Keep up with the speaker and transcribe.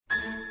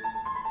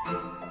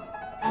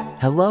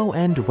Hello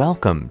and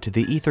welcome to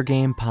the Ether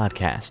Game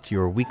Podcast,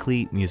 your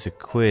weekly music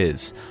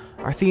quiz.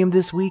 Our theme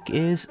this week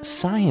is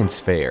Science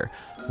Fair,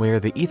 where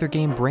the Ether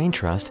Game Brain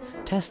Trust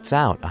tests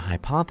out a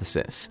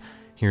hypothesis.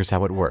 Here's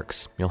how it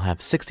works. You'll have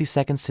 60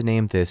 seconds to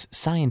name this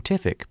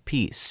scientific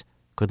piece.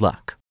 Good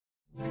luck.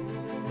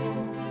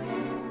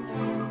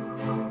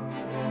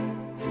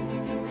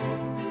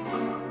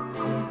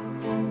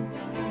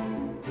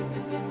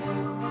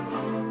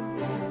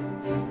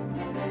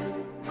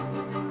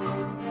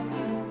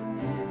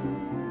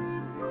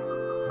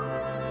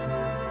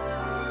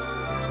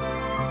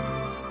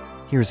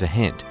 Here's a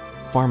hint: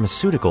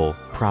 pharmaceutical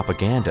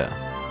propaganda.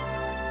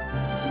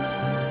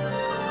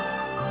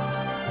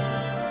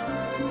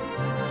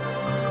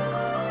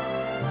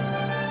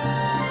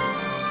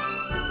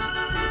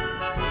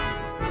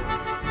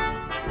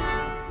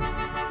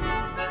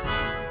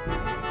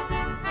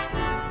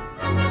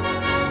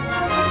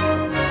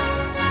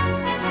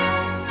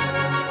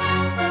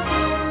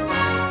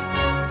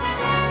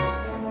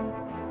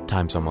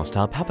 Time's almost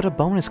up. How about a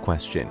bonus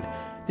question?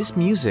 This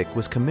music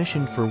was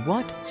commissioned for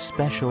what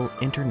special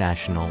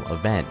international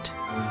event?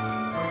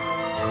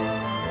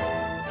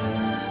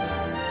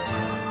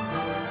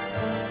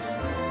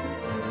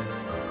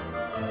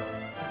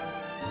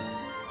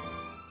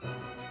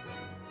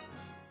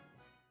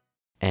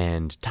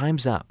 And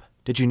time's up.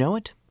 Did you know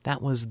it?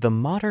 That was the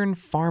Modern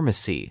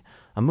Pharmacy,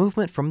 a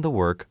movement from the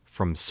work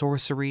From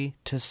Sorcery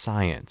to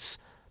Science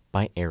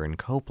by Aaron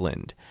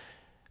Copland.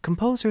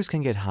 Composers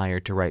can get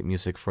hired to write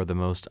music for the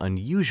most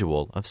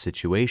unusual of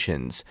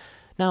situations.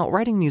 Now,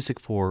 writing music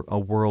for a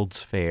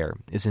World's Fair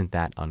isn't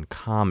that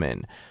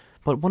uncommon,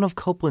 but one of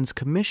Copland's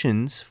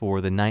commissions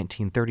for the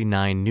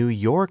 1939 New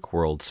York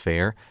World's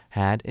Fair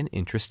had an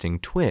interesting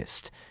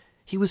twist.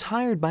 He was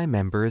hired by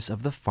members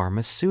of the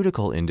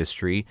pharmaceutical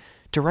industry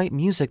to write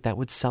music that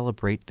would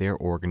celebrate their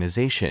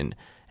organization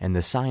and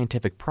the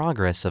scientific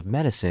progress of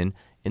medicine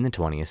in the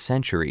 20th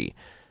century.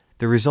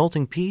 The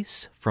resulting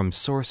piece, From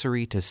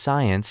Sorcery to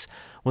Science,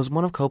 was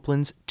one of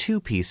Copland's two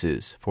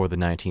pieces for the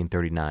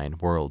 1939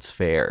 World's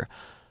Fair.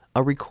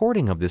 A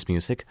recording of this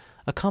music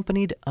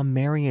accompanied a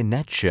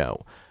marionette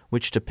show,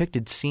 which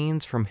depicted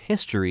scenes from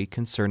history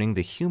concerning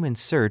the human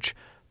search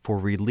for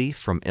relief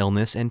from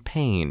illness and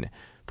pain,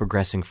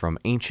 progressing from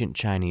ancient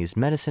Chinese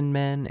medicine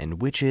men and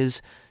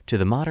witches to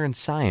the modern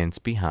science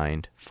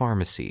behind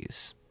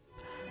pharmacies.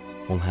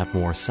 We'll have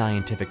more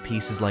scientific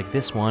pieces like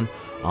this one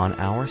on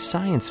our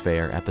Science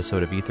Fair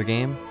episode of Ether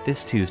Game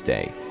this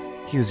Tuesday.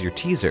 Here's your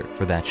teaser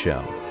for that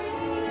show.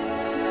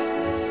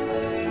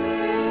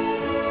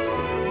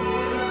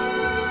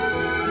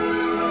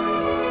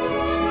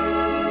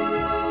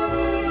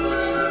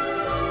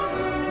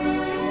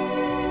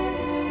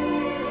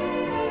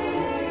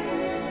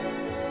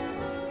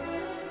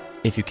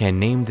 If you can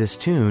name this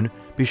tune,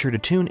 be sure to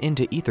tune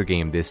into Ether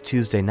Game this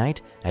Tuesday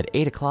night at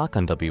 8 o'clock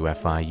on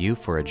WFIU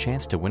for a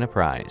chance to win a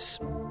prize.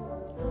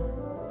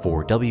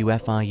 For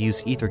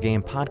WFIU's Ether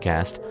Game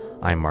Podcast,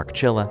 I'm Mark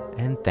Chilla,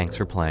 and thanks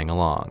for playing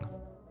along.